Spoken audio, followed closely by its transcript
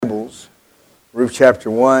Ruth chapter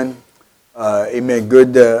 1. Amen.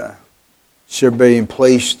 Good to see everybody in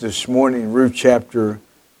place this morning. Ruth chapter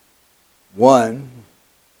 1.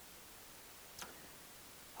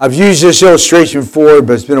 I've used this illustration before,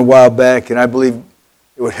 but it's been a while back, and I believe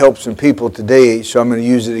it would help some people today, so I'm going to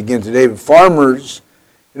use it again today. But farmers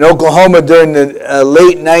in Oklahoma during the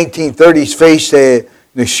late 1930s faced an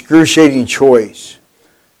excruciating choice.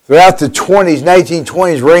 Throughout the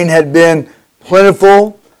 1920s, rain had been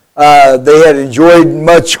plentiful. They had enjoyed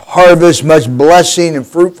much harvest, much blessing and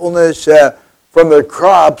fruitfulness from their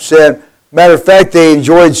crops. And matter of fact, they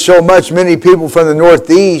enjoyed so much. Many people from the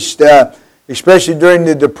Northeast, especially during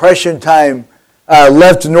the Depression time,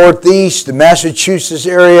 left the Northeast, the Massachusetts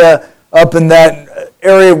area, up in that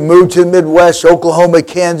area, moved to the Midwest, Oklahoma,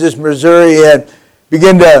 Kansas, Missouri, and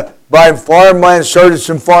began to buy farmland, started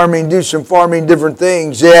some farming, do some farming, different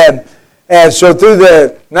things. And so through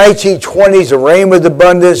the 1920s, the rain was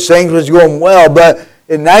abundant, things was going well. But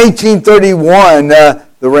in 1931, the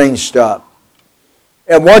rain stopped.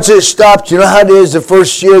 And once it stopped, you know how it is, the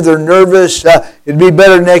first year they're nervous. It'd be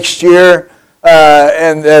better next year.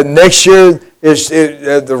 And next year,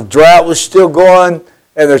 the drought was still going.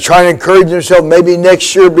 And they're trying to encourage themselves, maybe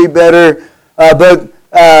next year will be better.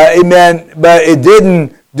 Amen. But it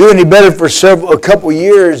didn't do any better for a couple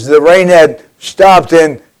years. The rain had stopped,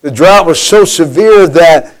 and the drought was so severe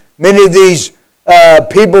that many of these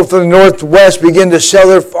people from the Northwest began to sell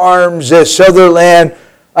their farms, sell their land,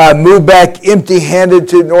 move back empty-handed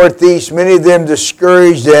to the Northeast, many of them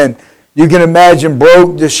discouraged, and you can imagine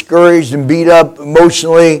broke, discouraged, and beat up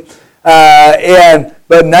emotionally.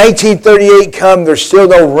 But 1938 come, there's still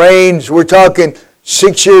no rains. We're talking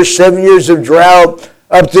 6 years, 7 years of drought.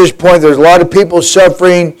 Up to this point, there's a lot of people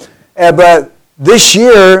suffering. But this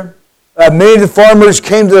year, many of the farmers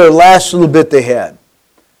came to their last little bit they had.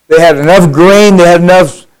 They had enough grain, they had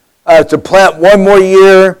enough to plant one more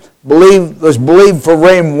year. Let's believe for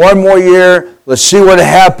rain one more year. Let's see what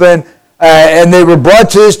happened. And they were brought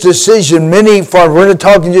to this decision. Many farmers, we're not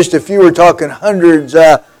talking just a few, we're talking hundreds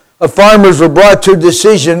of farmers were brought to a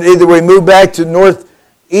decision. Either we move back to the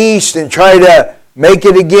Northeast and try to make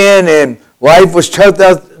it again, and life was tough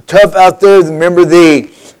out there. Remember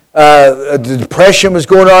the Depression was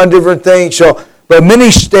going on, different things. But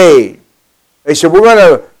many stayed. They said, we're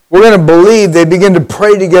going to believe. They begin to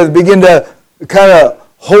pray together, begin to kind of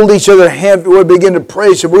hold each other's hand, begin to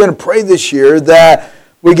pray. So we're going to pray this year that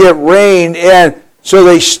we get rain. And so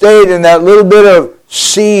they stayed in that little bit of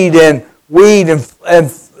seed and weed and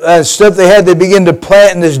stuff they had. They began to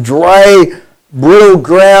plant in this dry, brittle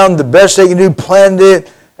ground. The best they can do, plant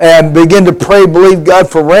it and begin to pray, believe God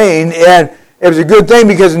for rain. And it was a good thing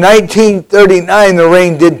because in 1939, the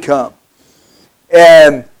rain did come.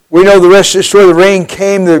 And we know the rest of the story. The rain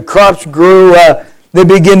came, the crops grew, they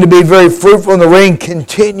began to be very fruitful, and the rain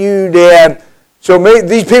continued. And so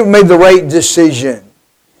these people made the right decision.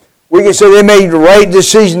 We can say they made the right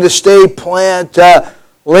decision to stay, plant,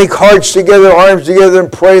 link hearts together, arms together,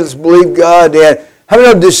 and pray. Let's believe God. And how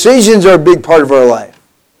many of decisions are a big part of our life?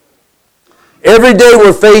 Every day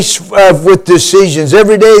we're faced with decisions.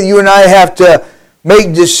 Every day you and I have to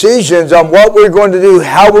make decisions on what we're going to do,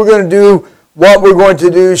 how we're going to do what we're going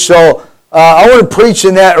to do. So I want to preach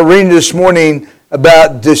in that arena this morning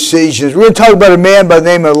about decisions. We're going to talk about a man by the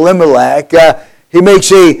name of Elimelech. He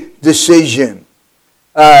makes a decision.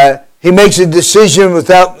 He makes a decision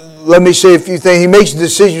without, let me say a few things. He makes a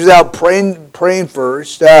decision without praying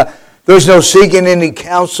first. There's no seeking any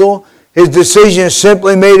counsel. His decision is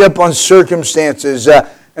simply made up on circumstances.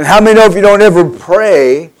 And how many know if you don't ever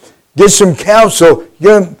pray, get some counsel,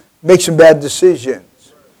 you're going to make some bad decisions.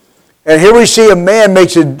 And here we see a man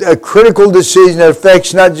makes a critical decision that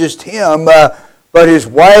affects not just him, but his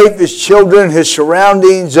wife, his children, his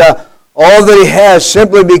surroundings, all that he has,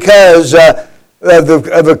 simply because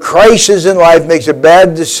of a crisis in life makes a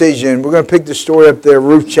bad decision. We're going to pick the story up there,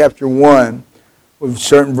 Ruth chapter 1, with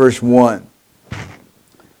certain verse 1.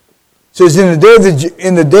 It says, in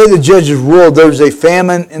the day the judges ruled, there was a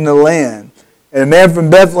famine in the land. And a man from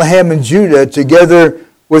Bethlehem in Judah, together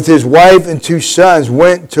with his wife and 2 sons,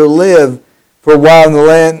 went to live for a while in the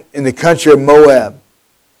land, in the country of Moab.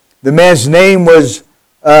 The man's name was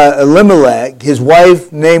Elimelech. His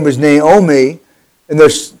wife's name was Naomi. And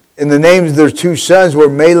the names of their 2 sons were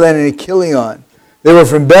Mahlon and Chilion. They were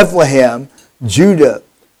from Bethlehem, Judah.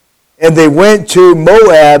 And they went to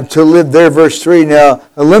Moab to live there. Verse 3. Now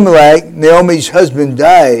Elimelech, Naomi's husband,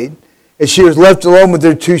 died, and she was left alone with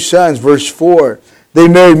their 2 sons. Verse 4. They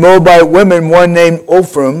married Moabite women, one named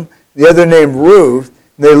Ophrah, the other named Ruth.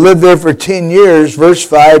 And they lived there for 10 years. Verse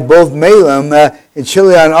 5. Both Mahlon and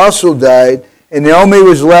Chilion also died, And Naomi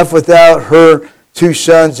was left without her 2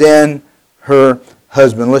 sons and her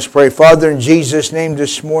husband. Let's pray. Father, in Jesus' name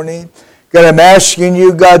this morning, God, I'm asking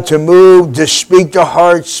you, God, to move, to speak to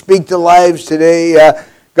hearts, speak to lives today.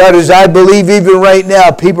 God, as I believe even right now,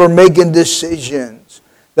 people are making decisions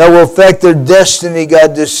that will affect their destiny,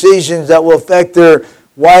 God, decisions that will affect their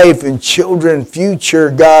wife and children, future,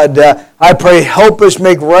 God. I pray, help us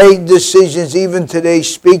make right decisions even today.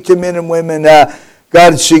 Speak to men and women.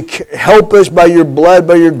 God, help us by your blood,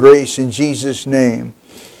 by your grace, in Jesus' name.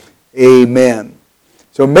 Amen.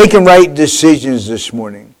 So making right decisions this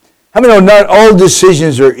morning. How many know not all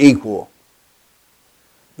decisions are equal?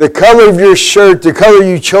 The color of your shirt, the color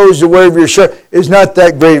you chose to wear of your shirt is not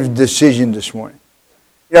that great of a decision this morning.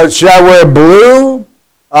 You know, should I wear blue?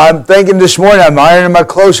 I'm thinking this morning, I'm ironing my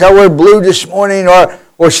clothes. Should I wear blue this morning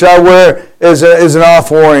or should I wear as an off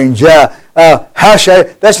orange? How should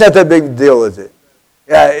I? That's not that big a deal, is it?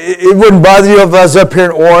 It wouldn't bother you if I was up here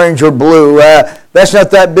in orange or blue. That's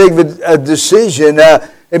not that big of a decision.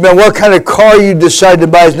 Amen. What kind of car you decide to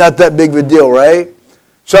buy is not that big of a deal, right?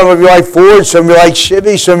 Some of you like Ford, some of you like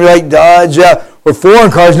Chevy, some of you like Dodge, or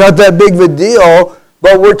foreign cars, not that big of a deal.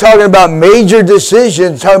 But we're talking about major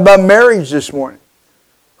decisions, talking about marriage this morning.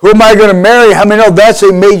 Who am I going to marry? How many know that's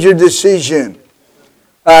a major decision?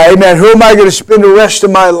 Amen. Who am I going to spend the rest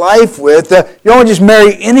of my life with? You don't just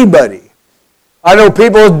marry anybody. I know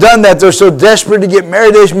people have done that. They're so desperate to get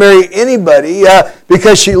married, they just marry anybody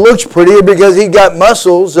because she looks pretty or because he got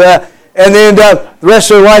muscles, and they end up the rest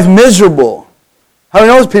of their life miserable. How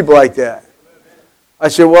many knows people like that? I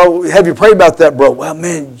said, well, have you prayed about that, bro? Well,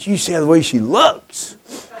 man, did you see the way she looks?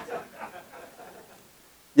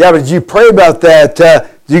 Yeah, but did you pray about that? Did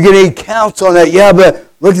you get any counts on that? Yeah, but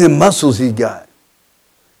look at the muscles he got.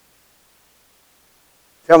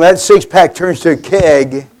 Tell me, that 6-pack turns to a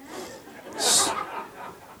keg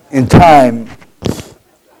in time.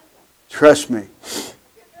 Trust me.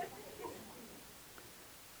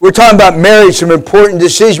 We're talking about marriage, some important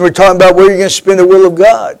decisions. We're talking about where you're going to spend the will of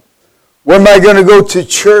God. Where am I going to go to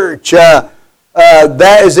church?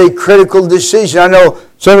 That is a critical decision. I know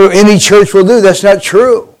any church will do. That's not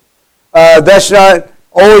true. That's not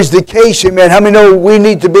always the case. Amen. How many know we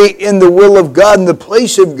need to be in the will of God, in the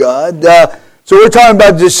place of God? So we're talking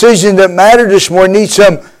about decisions that matter this morning. Need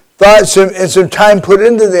some thoughts and some time put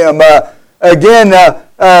into them.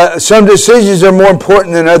 Some decisions are more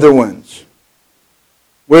important than other ones.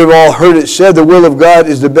 We've all heard it said the will of God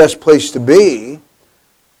is the best place to be.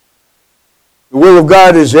 The will of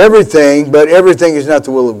God is everything, but everything is not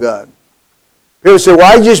the will of God. People say,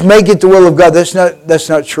 well, I just make it the will of God. That's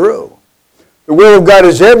not true. The will of God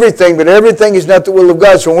is everything, but everything is not the will of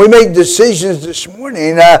God. So when we make decisions this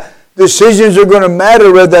morning, decisions are going to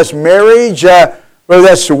matter, whether that's marriage, whether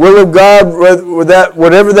that's the will of God,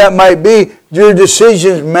 whatever that might be, your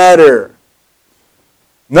decisions matter.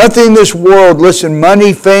 Nothing in this world, listen,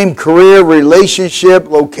 money, fame, career, relationship,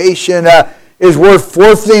 location, is worth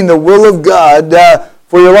forfeiting the will of God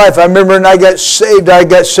for your life. I remember when I got saved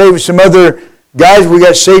with some other guys. We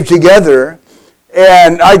got saved together.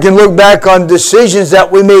 And I can look back on decisions that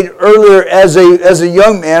we made earlier as a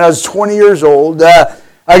young man. I was 20 years old. I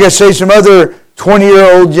got saved some other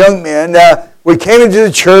 20-year-old young men. We came into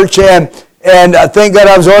the church, and thank God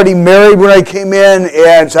I was already married when I came in,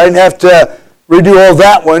 and so I didn't have to redo all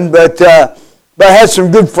that one, but I had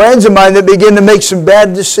some good friends of mine that began to make some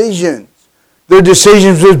bad decisions. Their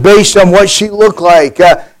decisions was based on what she looked like,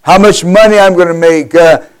 how much money I'm going to make.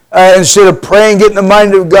 Instead of praying, getting the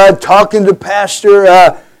mind of God, talking to pastor,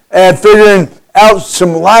 and figuring out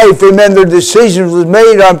some life, amen, their decisions was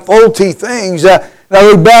made on faulty things. And I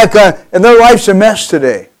look back on, and their life's a mess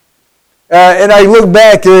today. And I look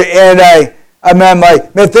back and I'm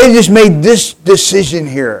like, man, if they just made this decision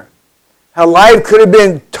here, how life could have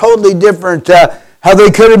been totally different, how they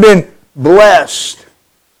could have been blessed.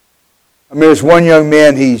 I mean, there's one young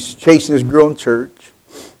man, he's chasing this girl in church.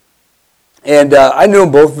 And I knew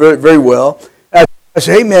them both very, very well. I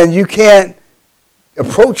said, hey, man, you can't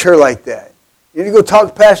approach her like that. You need to go talk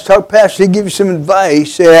to pastor. He'll give you some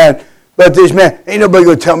advice. But this man, ain't nobody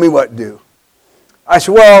going to tell me what to do. I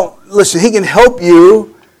said, well, listen, he can help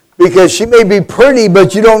you because she may be pretty,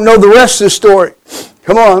 but you don't know the rest of the story.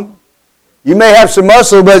 Come on. You may have some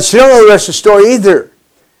muscle, but she don't know the rest of the story either.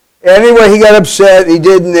 Anyway, he got upset. He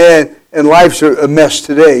didn't, and life's a mess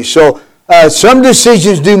today. So some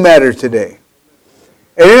decisions do matter today.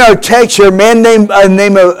 And in our text here, a man named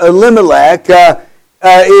Elimelech,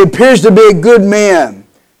 it appears to be a good man.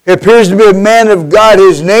 It appears to be a man of God.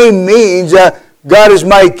 His name means God is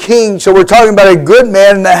my king. So we're talking about a good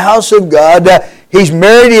man in the house of God. He's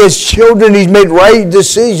married. He has children. He's made right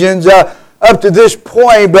decisions. up to this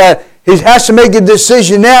point, but he has to make a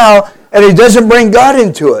decision now, and he doesn't bring God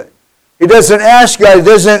into it. He doesn't ask God. He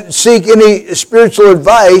doesn't seek any spiritual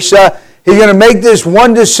advice. He's going to make this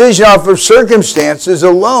one decision off of circumstances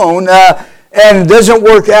alone, and it doesn't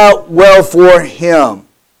work out well for him.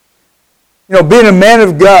 You know, being a man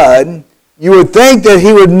of God, you would think that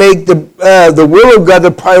he would make the will of God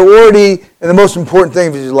the priority and the most important thing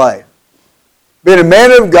of his life. Being a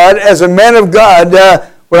man of God, as a man of God,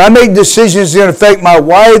 when I make decisions that are going to affect my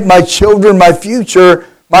wife, my children, my future,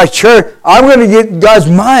 my church, I'm going to get God's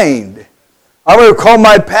mind. I'm going to call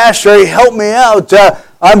my pastor, hey, help me out.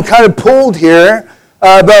 I'm kind of pulled here.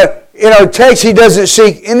 But in our text, he doesn't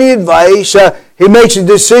seek any advice. He makes a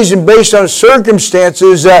decision based on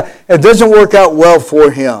circumstances. It doesn't work out well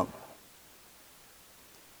for him.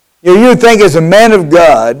 You know, you would think as a man of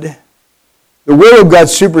God, the will of God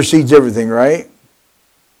supersedes everything, right?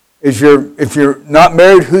 If you're not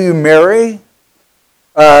married, who you marry,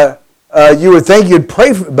 you would think you'd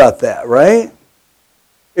pray about that, right?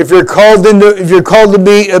 If you're called to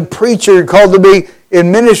be a preacher, you're called to be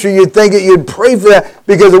in ministry, you'd think that you'd pray for that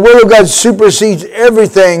because the will of God supersedes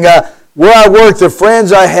everything. Where I work, the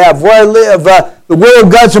friends I have, where I live, the will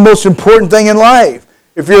of God's the most important thing in life.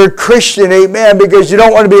 If you're a Christian, amen, because you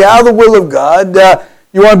don't want to be out of the will of God,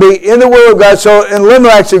 you want to be in the will of God. So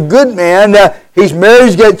Elimelech's a good man. He's married,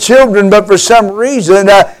 he's got children, but for some reason,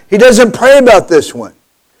 he doesn't pray about this one.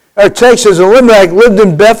 Our text says Elimelech lived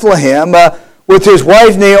in Bethlehem with his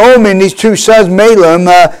wife Naomi and these two sons,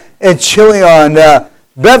 Mahlon and Chilion.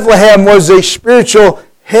 Bethlehem was the spiritual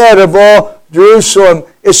head of all Jerusalem.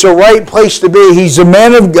 It's the right place to be. He's a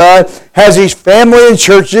man of God, has his family in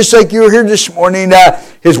church, just like you were here this morning.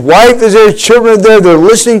 His wife is there, his children are there. They're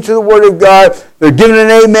listening to the Word of God. They're giving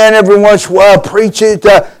an amen every once in a while, preach it,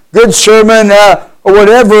 good sermon, or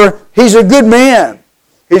whatever. He's a good man.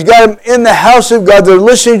 He's got them in the house of God. They're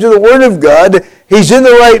listening to the Word of God. He's in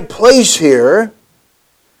the right place here.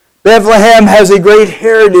 Bethlehem has a great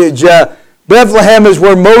heritage. Bethlehem is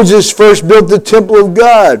where Moses first built the temple of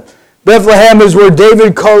God. Bethlehem is where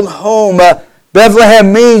David called home.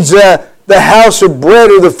 Bethlehem means the house of bread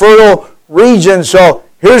or the fertile region. So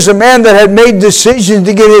here's a man that had made decisions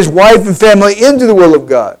to get his wife and family into the will of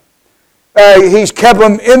God. He's kept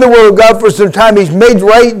them in the will of God for some time. He's made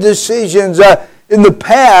right decisions in the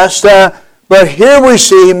past. But here we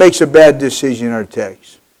see he makes a bad decision in our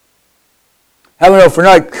text. How many know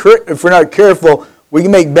if we're not careful, we can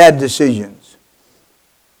make bad decisions.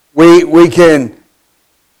 We can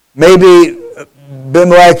maybe,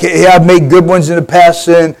 Abimelech, hey, I've made good ones in the past,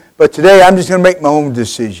 but today I'm just going to make my own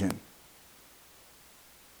decision.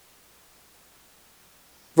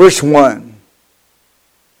 Verse 1.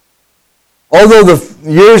 Although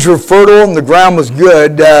the years were fertile and the ground was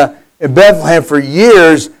good, in Bethlehem for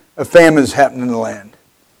years a famine has happened in the land.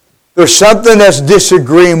 There's something that's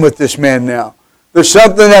disagreeing with this man now. There's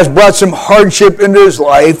something that's brought some hardship into his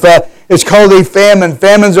life. It's called a famine.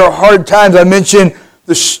 Famines are hard times. I mentioned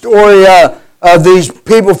the story of these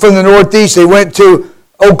people from the Northeast. They went to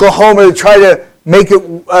Oklahoma to try to make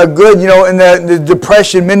it good. You know, in the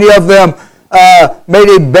Depression, many of them made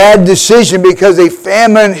a bad decision because a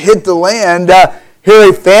famine hit the land. Here,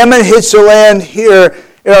 a famine hits the land here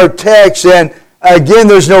in our text. And again,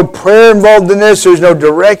 there's no prayer involved in this. There's no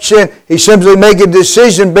direction. He simply makes a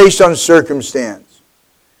decision based on circumstance.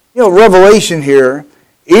 You know, Revelation here,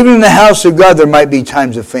 even in the house of God, there might be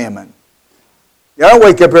times of famine. You know, I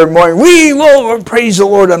wake up every morning, Lord, praise the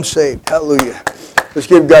Lord, I'm saved. Hallelujah. Let's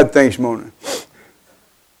give God thanks, Mona.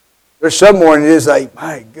 There's some morning it is like,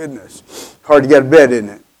 my goodness, hard to get out of bed, isn't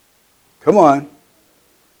it? Come on.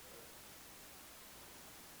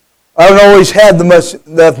 I don't always have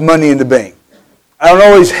enough money in the bank. I don't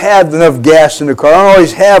always have enough gas in the car. I don't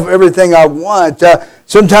always have everything I want.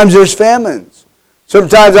 Sometimes there's famines.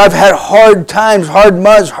 Sometimes I've had hard times, hard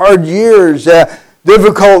months, hard years,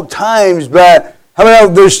 difficult times. But how many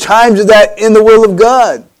know there's times of that in the will of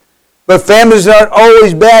God? But famines aren't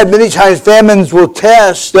always bad. Many times famines will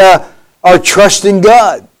test our trust in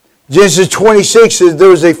God. Genesis 26 says there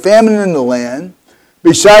was a famine in the land.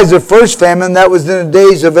 Besides the first famine, that was in the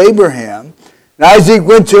days of Abraham. And Isaac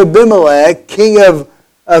went to Abimelech, king of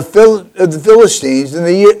the Philistines. In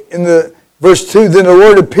the verse 2, then the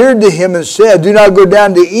Lord appeared to him and said, do not go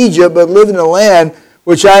down to Egypt, but live in the land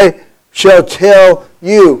which I shall tell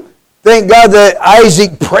you. Thank God that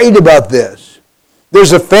Isaac prayed about this.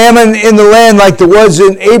 There's a famine in the land like there was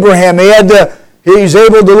in Abraham. He was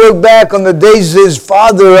able to look back on the days of his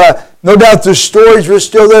father. No doubt the stories were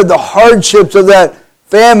still there, the hardships of that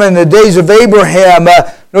famine, the days of Abraham.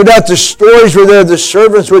 No doubt the stories were there. The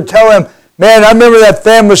servants would tell him Man, I remember that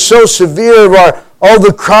famine was so severe, all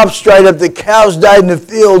the crops dried up, the cows died in the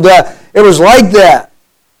field. It was like that.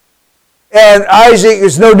 And Isaac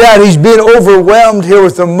is no doubt, he's being overwhelmed here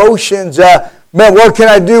with emotions. Man, what can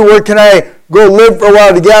I do? Where can I go live for a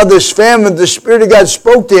while to get out of this famine? The Spirit of God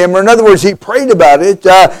spoke to him, or in other words, he prayed about it.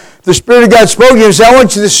 The Spirit of God spoke to him and said, I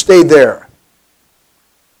want you to stay there.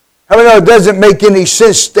 How many know it doesn't make any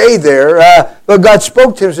sense stay there? But God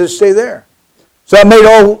spoke to him and said, stay there. So I made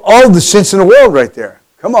all the sense in the world right there.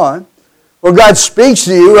 Come on. When God speaks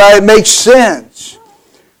to you, it makes sense.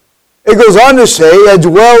 It goes on to say,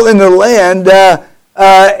 dwell in the land,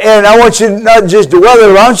 and I want you to not just dwell there,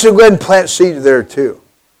 but I want you to go ahead and plant seed there too.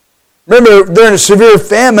 Remember, during a severe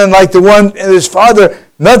famine like the one in his father,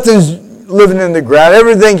 nothing's living in the ground.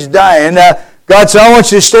 Everything's dying. God said, I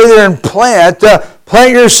want you to stay there and plant.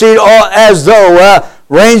 Plant your seed all as though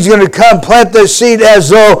rain's going to come. Plant the seed as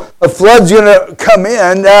though a flood's going to come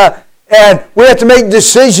in. And we have to make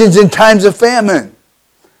decisions in times of famine.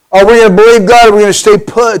 Are we going to believe God? Are we going to stay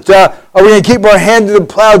put? Are we going to keep our hand to the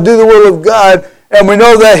plow, do the will of God? And we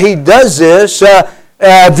know that he does this.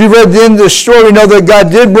 If you read the end of the story, we know that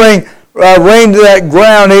God did bring rain to that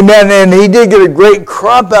ground. Amen. And he did get a great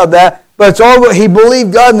crop out of that. But it's all he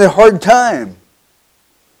believed God in the hard time.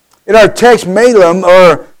 In our text, Balaam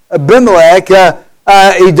or Abimelech,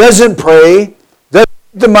 he doesn't pray, doesn't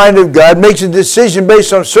make the mind of God, makes a decision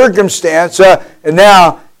based on circumstance, and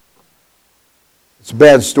now it's a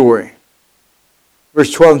bad story.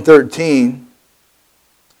 Verse 12 and 13,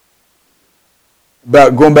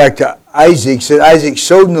 about going back to Isaac, said Isaac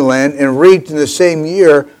sowed in the land and reaped in the same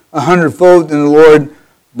year 100-fold, and the Lord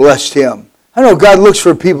blessed him. I know God looks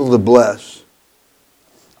for people to bless.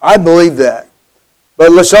 I believe that.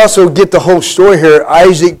 But let's also get the whole story here.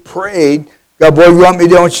 Isaac prayed, God, boy, you want me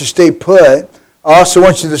to, I want you to stay put. I also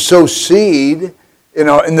want you to sow seed,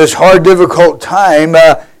 in this hard, difficult time.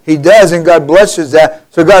 He does, and God blesses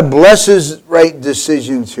that. So God blesses right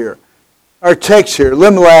decisions here. Our text here,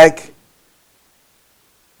 Elimelech,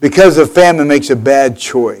 because of famine, makes a bad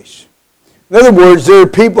choice. In other words, there are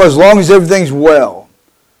people, as long as everything's well,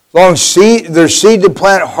 as long as there's seed to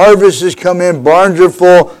plant, harvest has come in, barns are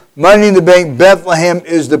full, money in the bank, Bethlehem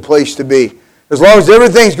is the place to be. As long as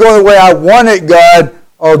everything's going the way I want it, God,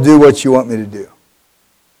 I'll do what you want me to do.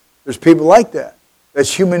 There's people like that.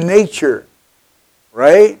 That's human nature,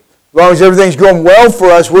 right? As long as everything's going well for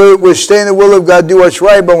us, we're staying in the will of God, do what's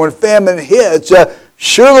right. But when famine hits,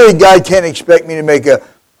 surely God can't expect me to make a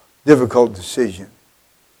difficult decision.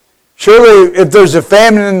 Surely if there's a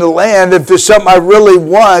famine in the land, if there's something I really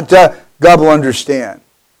want, God will understand.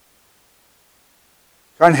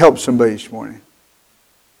 Trying to help somebody this morning.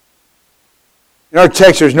 In our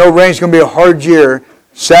text, there's no rain. It's going to be a hard year.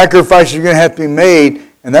 Sacrifices are going to have to be made,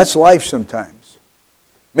 and that's life sometimes.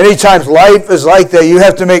 Many times life is like that. You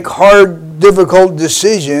have to make hard, difficult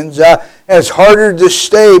decisions, and it's harder to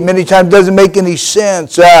stay. Many times it doesn't make any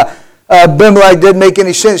sense. Abimelech didn't make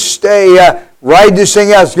any sense. Stay, ride this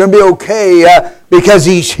thing out. It's going to be okay because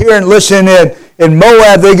he's here. And listen, in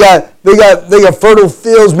Moab, they got fertile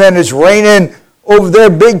fields, man. It's raining over there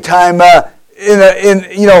big time.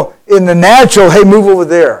 In the natural, hey, move over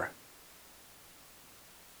there.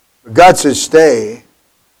 But God says stay.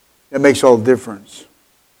 That makes all the difference.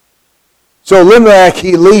 So Elimelech,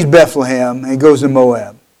 he leaves Bethlehem and goes to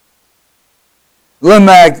Moab.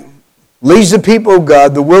 Elimelech leads the people of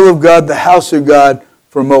God, the will of God, the house of God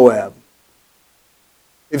for Moab.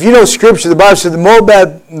 If you know Scripture, the Bible said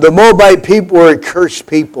the Moabite people were a cursed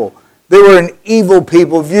people. They were an evil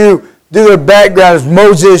people. If you do their background, as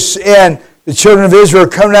Moses and the children of Israel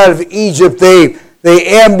coming out of Egypt, they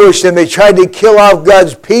ambushed and they tried to kill off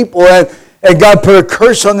God's people, and God put a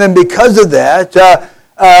curse on them because of that.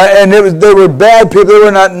 And they were bad people. They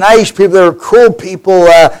were not nice people. They were cruel people.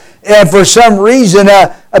 And for some reason,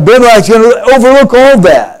 Abimelech's going to overlook all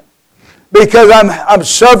that. Because I'm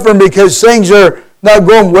suffering, because things are not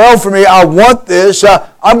going well for me. I want this.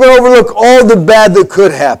 I'm going to overlook all the bad that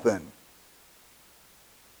could happen.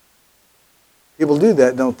 People do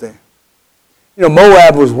that, don't they? You know,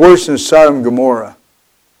 Moab was worse than Sodom and Gomorrah.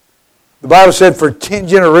 The Bible said for 10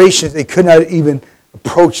 generations they could not even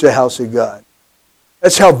approach the house of God.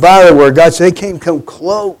 That's how vile they were. God said they can't come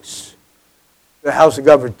close to the house of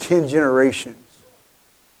God for 10 generations.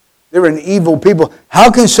 They were an evil people. How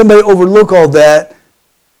can somebody overlook all that,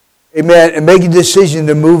 amen, and make a decision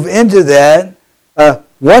to move into that?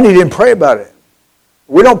 One, he didn't pray about it.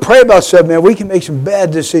 We don't pray about stuff, man. We can make some bad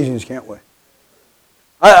decisions, can't we?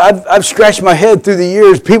 I've scratched my head through the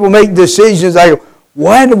years. People make decisions. I go,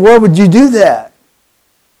 why in the world would you do that?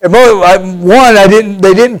 And one,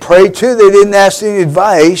 they didn't pray. Two, they didn't ask any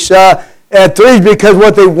advice. And 3 is because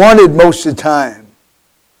what they wanted most of the time.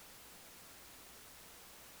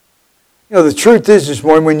 You know, the truth is this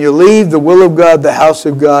morning, when you leave the will of God, the house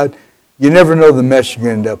of God, you never know the mess you're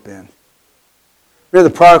going to end up in. You're the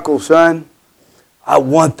prodigal son. I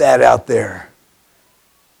want that out there.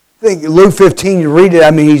 I think Luke 15, you read it.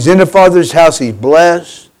 I mean, he's in the Father's house. He's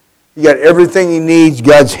blessed. He got everything he needs.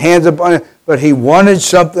 God's hands upon it. But he wanted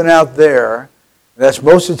something out there. That's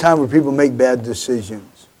most of the time where people make bad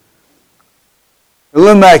decisions.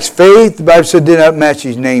 Elimelech's faith, the Bible said, did not match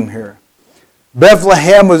his name here.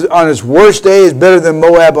 Bethlehem was on its worst day is better than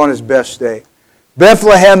Moab on its best day.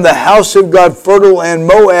 Bethlehem, the house of God, fertile, and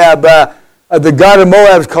Moab, the god of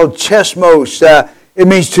Moab is called Chesmos. It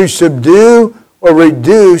means to subdue or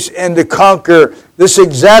reduce and to conquer. This is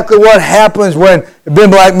exactly what happens when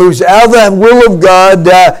Abimelech moves out of the will of God,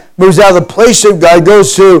 moves out of the place of God,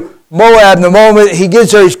 goes to Moab. The moment he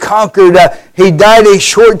gets there, he's conquered. He died a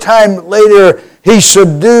short time later. He's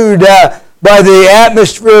subdued by the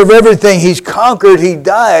atmosphere of everything. He's conquered. He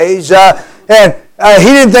dies. And he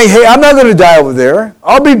didn't think, hey, I'm not going to die over there.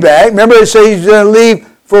 I'll be back. Remember, they say he's going to leave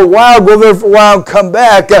for a while, go there for a while, and come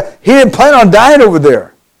back. He didn't plan on dying over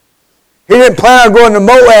there. He didn't plan on going to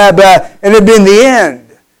Moab and it being the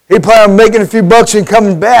end. He planned on making a few bucks and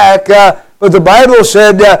coming back. But the Bible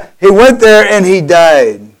said he went there and he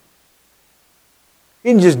died. He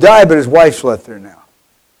didn't just die, but his wife's left there now.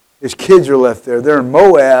 His kids are left there. They're in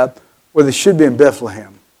Moab, where they should be in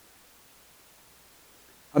Bethlehem.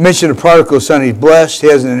 I mentioned the prodigal son. He's blessed. He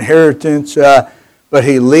has an inheritance. But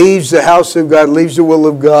he leaves the house of God, leaves the will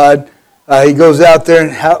of God. He goes out there,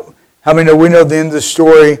 and how many know? We know the end of the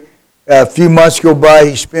story. A few months go by.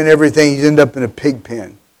 He spent everything. He's ended up in a pig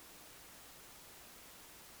pen.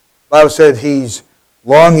 The Bible said he's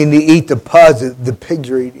longing to eat the pods that the pigs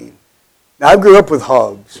are eating. Now, I grew up with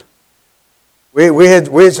hogs. We had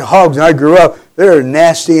hogs when I grew up. They're a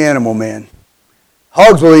nasty animal, man.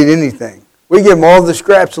 Hogs will eat anything. We give them all the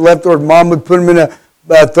scraps left over. Mom would put them in a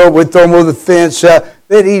we'd throw them over the fence.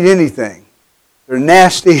 They'd eat anything. They're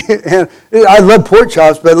nasty. I love pork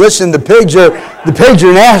chops, but listen, the pigs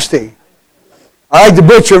are nasty. I like to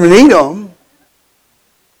butcher them and eat them.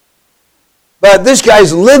 But this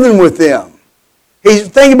guy's living with them.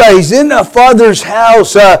 Think about it. He's in a father's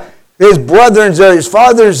house. His brother's there. His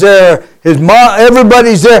father's there. His mom,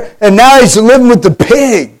 everybody's there. And now he's living with the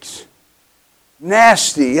pigs.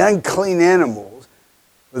 Nasty, unclean animals.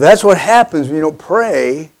 But that's what happens when you don't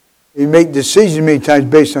pray. You make decisions many times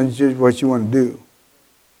based on just what you want to do.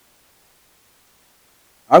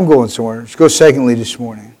 I'm going somewhere. Let's go secondly this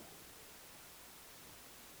morning.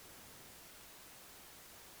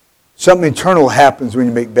 Something eternal happens when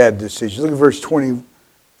you make bad decisions. Look at verse 20.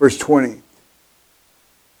 Verse 20.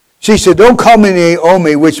 She said, don't call me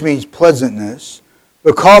Naomi, which means pleasantness,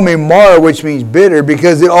 but call me Mara, which means bitter,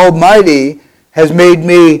 because the Almighty has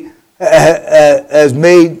made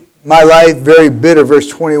my life very bitter. Verse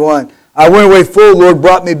 21. I went away full, the Lord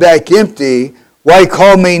brought me back empty. Why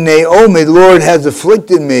call me Naomi? The Lord has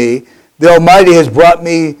afflicted me. The Almighty has brought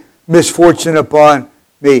me misfortune upon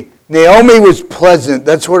me. Naomi was pleasant.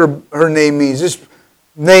 That's what her name means. This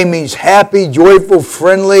name means happy, joyful,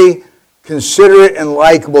 friendly, considerate, and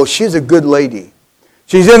likable. She's a good lady.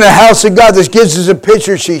 She's in the house of God. This gives us a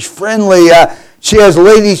picture. She's friendly. She has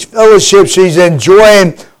ladies' fellowship. She's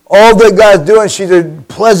enjoying all that God's doing. She's a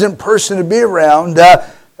pleasant person to be around.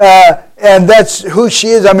 And that's who she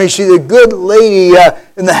is. I mean, she's a good lady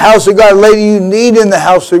in the house of God, a lady you need in the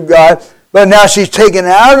house of God. But now she's taken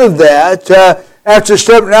out of that. After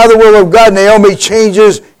stepping out of the will of God, Naomi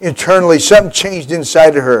changes internally. Something changed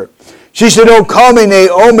inside of her. She said, don't call me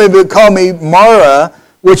Naomi, but call me Mara,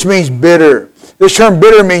 which means bitter. This term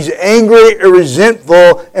bitter means angry or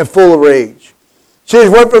resentful and full of rage. She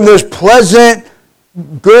just went from this pleasant,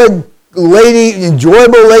 good lady,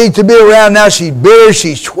 enjoyable lady to be around. Now she's bitter,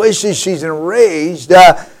 she's twisted, she's enraged.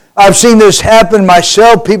 I've seen this happen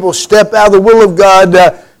myself. People step out of the will of God,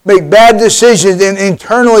 make bad decisions, and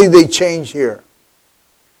internally they change here.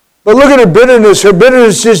 But look at her bitterness. Her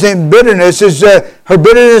bitterness isn't bitterness. Her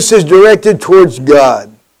bitterness is directed towards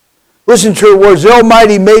God. Listen to her words. The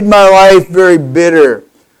Almighty made my life very bitter.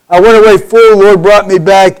 I went away full. The Lord brought me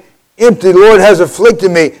back empty. The Lord has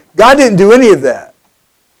afflicted me. God didn't do any of that.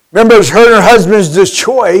 Remember, it was her and her husband's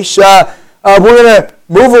choice. We're going to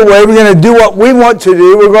move away. We're going to do what we want to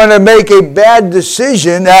do. We're going to make a bad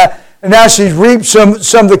decision. And now she's reaped some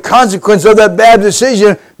of the consequence of that bad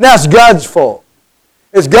decision. Now it's God's fault.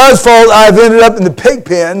 It's God's fault I've ended up in the pig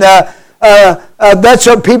pen. That's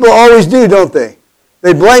what people always do, don't they?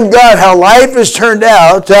 They blame God how life has turned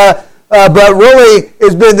out. but really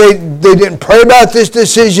it's been they didn't pray about this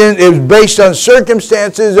decision. It was based on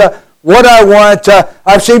circumstances. What I want.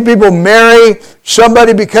 I've seen people marry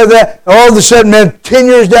somebody because of that. All of a sudden, man, 10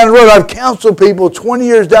 years down the road, I've counseled people 20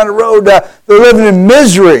 years down the road. They're living in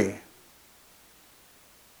misery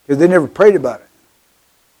because they never prayed about it.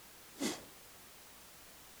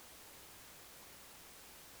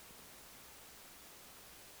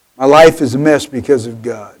 My life is a mess because of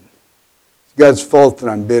God. It's God's fault that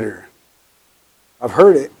I'm bitter. I've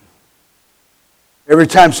heard it. Every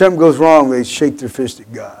time something goes wrong, they shake their fist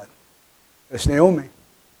at God. That's Naomi.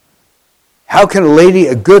 How can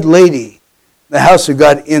a good lady, in the house of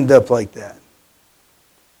God end up like that?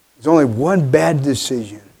 There's only one bad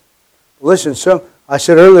decision. Listen, I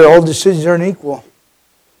said earlier, all decisions aren't equal.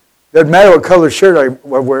 Doesn't matter what color shirt I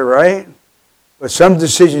wear, right? But some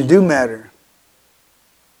decisions do matter.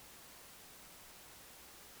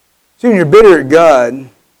 See, when you're bitter at God,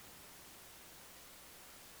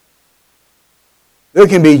 there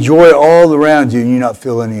can be joy all around you and you not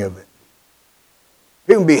feel any of it.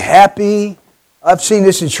 People can be happy. I've seen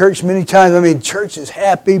this in church many times. I mean, church is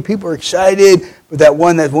happy. People are excited. But that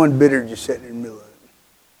one bitter just sitting in the middle of it.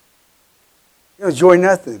 You don't enjoy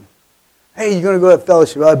nothing. Hey, you're going to go to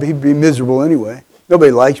fellowship. I'd be miserable anyway.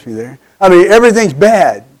 Nobody likes me there. I mean, everything's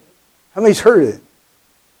bad. How many's heard it?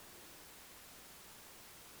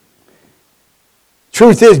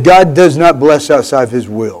 Truth is, God does not bless outside of His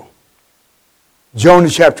will. Jonah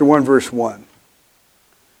chapter 1, verse 1.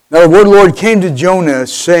 Now the word of the Lord came to Jonah,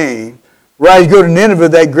 saying, Rise, go to Nineveh,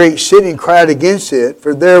 that great city, and cry out against it,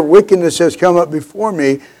 for their wickedness has come up before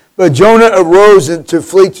me. But Jonah arose to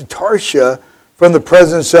flee to Tarshish from the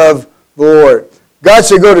presence of the Lord. God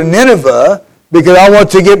said, go to Nineveh, because I want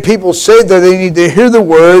to get people saved there. They need to hear the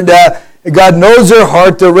word. God knows their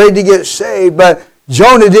heart. They're ready to get saved. But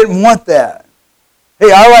Jonah didn't want that.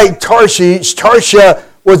 Hey, I like Tarshish. Tarshish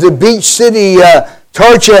was a beach city.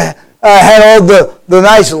 Tarshish had all the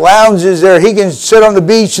nice lounges there. He can sit on the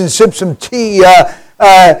beach and sip some tea.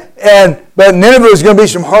 But Nineveh is going to be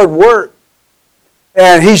some hard work.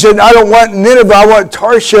 And he said, I don't want Nineveh, I want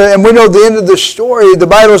Tarshish. And we know the end of the story. The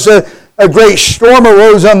Bible says a great storm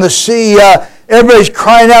arose on the sea. Everybody's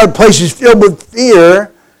crying out. The place is filled with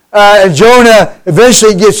fear. And Jonah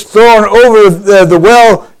eventually gets thrown over the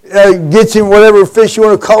well, gets him whatever fish you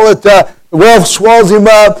want to call it. The well swallows him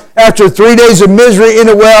up. After 3 days of misery in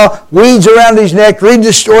the well, weeds around his neck. Read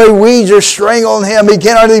the story. Weeds are strangling him. He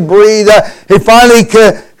can't hardly breathe. He finally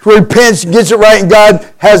repents, gets it right, and God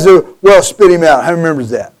has the well spit him out. Who remembers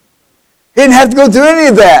that? He didn't have to go through any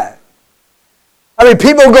of that. I mean,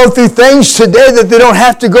 people go through things today that they don't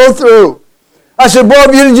have to go through. I said, boy,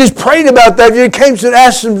 if you had just prayed about that, if you came to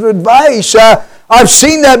ask some advice, I've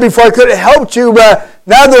seen that before. I could have helped you, but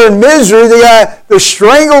now they're in misery. They're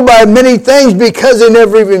strangled by many things because they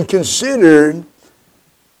never even considered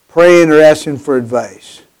praying or asking for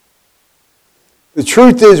advice. The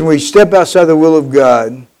truth is, when we step outside the will of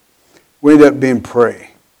God, we end up being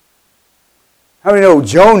prey. How many know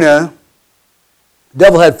Jonah, the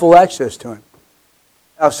devil had full access to him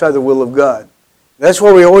outside the will of God? That's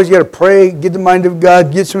why we always got to pray, get the mind of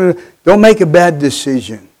God, don't make a bad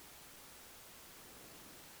decision.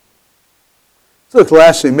 Look,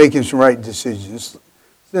 lastly, making some right decisions.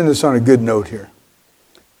 Let's end this on a good note here.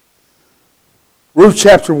 Ruth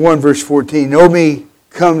chapter 1, verse 14. Naomi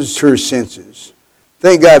comes to her senses.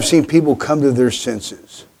 Thank God I've seen people come to their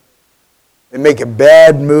senses. They make a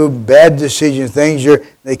bad move, bad decision,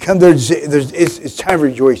 they come there, it's time of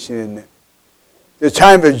rejoicing, isn't it? It's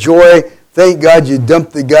time of joy. Thank God you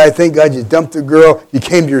dumped the guy. Thank God you dumped the girl. You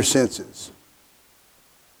came to your senses.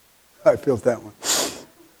 I felt that one.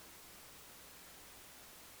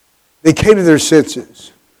 They came to their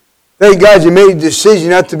senses. Thank God you made a decision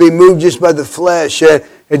not to be moved just by the flesh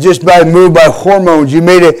and just moved by hormones. You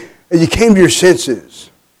came to your senses.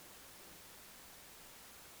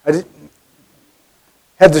 I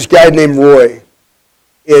had this guy named Roy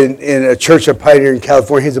in a church up here in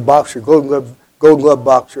California. He's a boxer, Golden Glove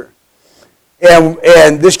boxer.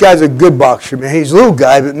 And this guy's a good boxer, man. He's a little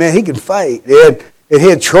guy, but man, he can fight. He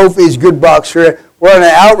had trophies, good boxer. We're on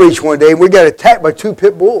an outreach one day, and we got attacked by 2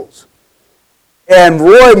 pit bulls. And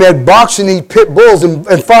Roy, man, boxing these pit bulls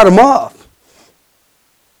and fought them off.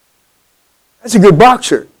 That's a good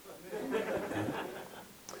boxer.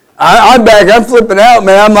 I'm back, I'm flipping out,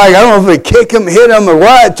 man. I'm like, I don't know if I kick him, hit him, or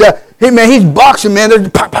what. He's boxing, man.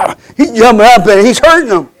 He's jumping up and he's hurting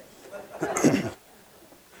them.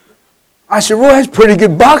 I said, Roy, that's pretty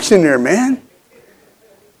good boxing there, man.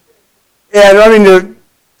 And I mean, to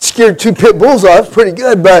scare 2 pit bulls off, it's pretty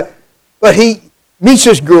good. But he meets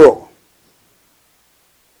this girl.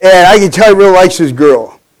 And I can tell he really likes this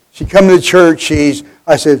girl. She come to church.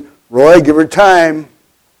 I said, Roy, give her time.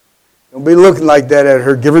 Don't be looking like that at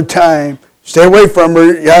her. Give her time. Stay away from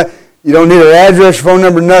her. Yeah, you don't need her address, phone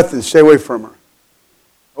number, nothing. Stay away from her.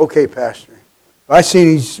 Okay, Pastor. I see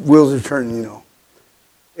these wheels are turning,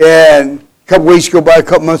 And a couple weeks go by, a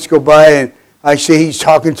couple months go by, and I see he's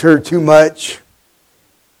talking to her too much.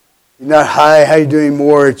 He's not, hi, how you doing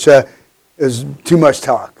more? It's too much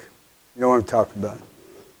talk. You know what I'm talking about.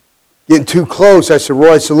 Getting too close. I said,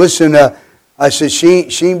 Roy, listen, I said, she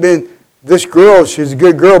ain't been, this girl, she's a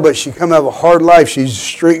good girl, but she come out of a hard life. She's a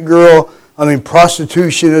street girl. I mean,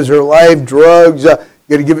 prostitution is her life, drugs. You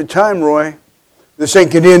got to give it time, Roy. This thing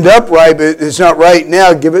could end up right, but it's not right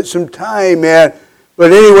now. Give it some time, man.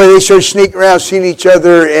 But anyway, they start sneaking around, seeing each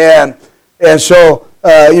other, and so,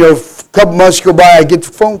 a couple months go by, I get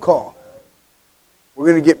the phone call. We're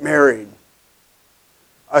going to get married.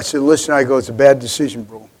 I said, listen, it's a bad decision,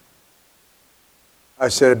 bro. I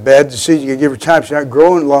said, a bad decision. You give her time. She's not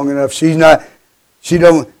growing long enough. She's not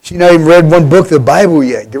even read one book of the Bible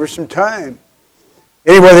yet. Give her some time.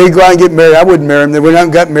 Anyway, they go out and get married. I wouldn't marry them. They went out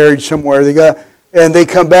and got married somewhere. They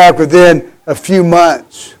come back within a few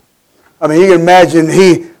months. I mean, you can imagine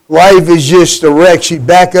life is just a wreck. She's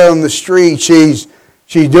back out on the street. She's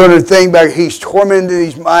doing her thing back. He's tormented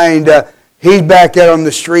his mind. He's back out on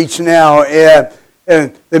the streets now.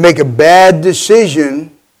 And they make a bad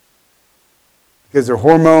decision because their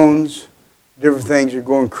hormones, different things are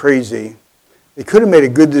going crazy. They could have made a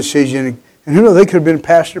good decision. And who knows, they could have been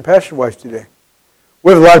pastor wife today.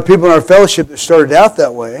 We have a lot of people in our fellowship that started out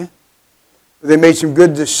that way. They made some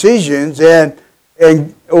good decisions, and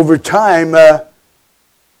over time, it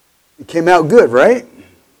came out good, right?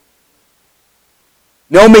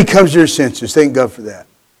 Naomi comes to her senses. Thank God for that.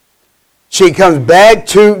 She comes back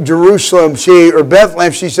to Jerusalem, or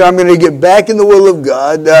Bethlehem. She said, I'm going to get back in the will of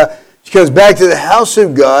God. She comes back to the house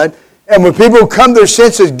of God. And when people come to their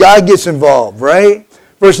senses, God gets involved, right?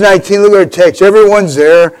 Verse 19, look at our text. Everyone's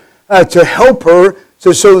there to help her.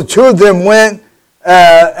 So the two of them went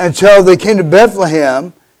until they came to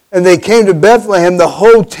Bethlehem. And they came to Bethlehem. The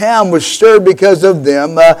whole town was stirred because of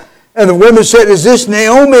them. And the women said, is this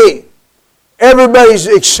Naomi? Everybody's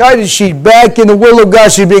excited. She's back in the will of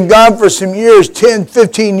God. She's been gone for some years, 10,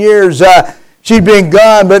 15 years. She's been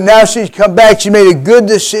gone, but now she's come back. She made a good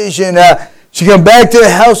decision. She come back to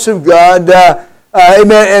the house of God.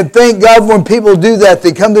 Amen. And thank God when people do that,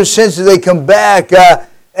 they come to their senses, they come back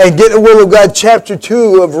and get the will of God. Chapter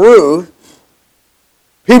 2 of Ruth.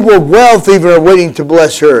 People of wealth even are waiting to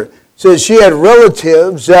bless her. So she had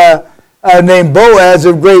relatives named Boaz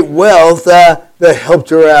of great wealth that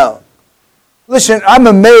helped her out. Listen, I'm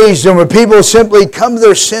amazed when people simply come to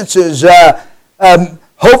their senses,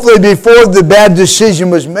 hopefully before the bad decision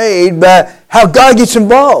was made, but how God gets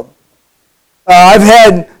involved. I've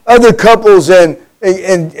had other couples, and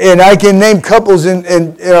I can name couples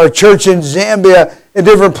in our church in Zambia, in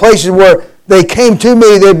different places where they came to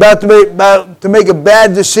me, they're about to make a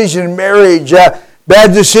bad decision in marriage,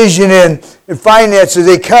 bad decision in finances.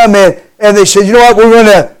 They come in and they said, you know what, we're going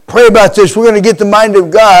to pray about this. We're going to get the mind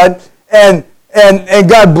of God, and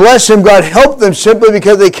God bless them. God help them simply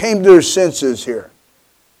because they came to their senses here.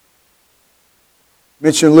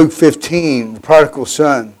 Mentioned Luke 15, the prodigal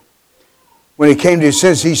son. When he came to his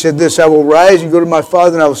senses, he said this, I will rise and go to my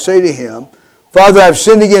father, and I will say to him, Father, I have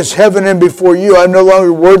sinned against heaven and before you. I am no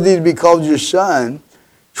longer worthy to be called your son.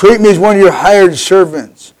 Treat me as one of your hired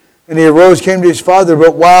servants. And he arose, came to his father,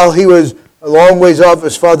 but while he was a long ways off,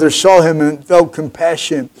 his father saw him and felt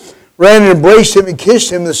compassion. Ran and embraced him and kissed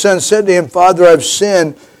him. The son said to him, Father, I have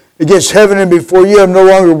sinned against heaven and before you. I am no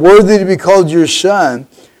longer worthy to be called your son.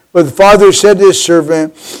 But the father said to his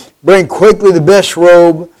servant, bring quickly the best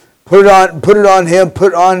robe, put it on him,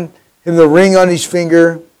 put on him the ring on his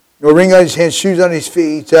finger, a ring on his hand, shoes on his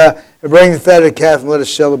feet, and bring the fatted calf and let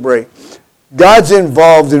us celebrate. God's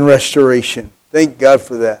involved in restoration. Thank God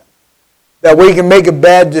for that. That we can make a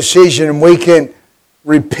bad decision and we can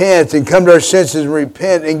repent and come to our senses and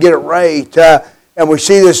repent and get it right. And we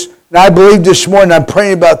see this, and I believe this morning, I'm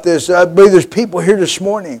praying about this, I believe there's people here this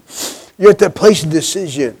morning. You're at that place of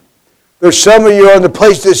decision. There's some of you on the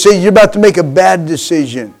place of decision. You're about to make a bad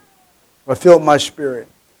decision. I feel it in my spirit.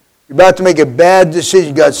 You're about to make a bad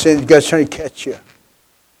decision. God's trying to catch you.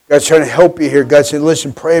 God's trying to help you here. God said,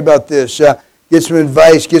 listen, pray about this. Get some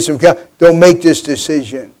advice. Don't make this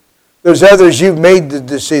decision. There's others, you've made the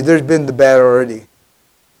decision. There's been the bad already.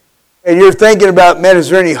 And you're thinking about, man, is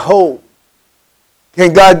there any hope?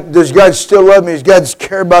 Does God still love me? Does God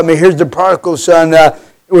care about me? Here's the prodigal son.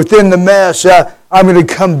 Within the mess, I'm going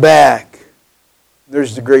to come back.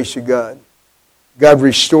 There's the grace of God. God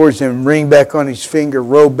restores him, ring back on his finger,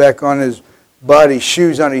 robe back on his body,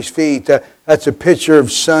 shoes on his feet. That's a picture of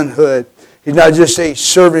sonhood. He's not just a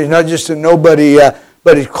servant, he's not just a nobody,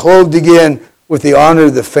 but he's clothed again with the honor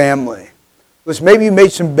of the family. Listen, maybe you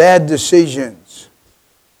made some bad decisions.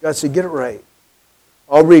 God said, get it right.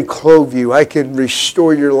 I'll reclothe you. I can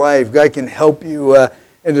restore your life. God can help you. And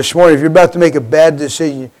this morning, if you're about to make a bad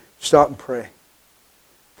decision, stop and pray.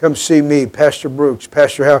 Come see me, Pastor Brooks,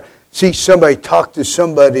 Pastor Howard. See somebody, talk to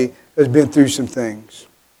somebody that's been through some things.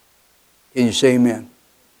 Can you say amen?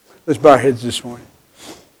 Let's bow our heads this morning.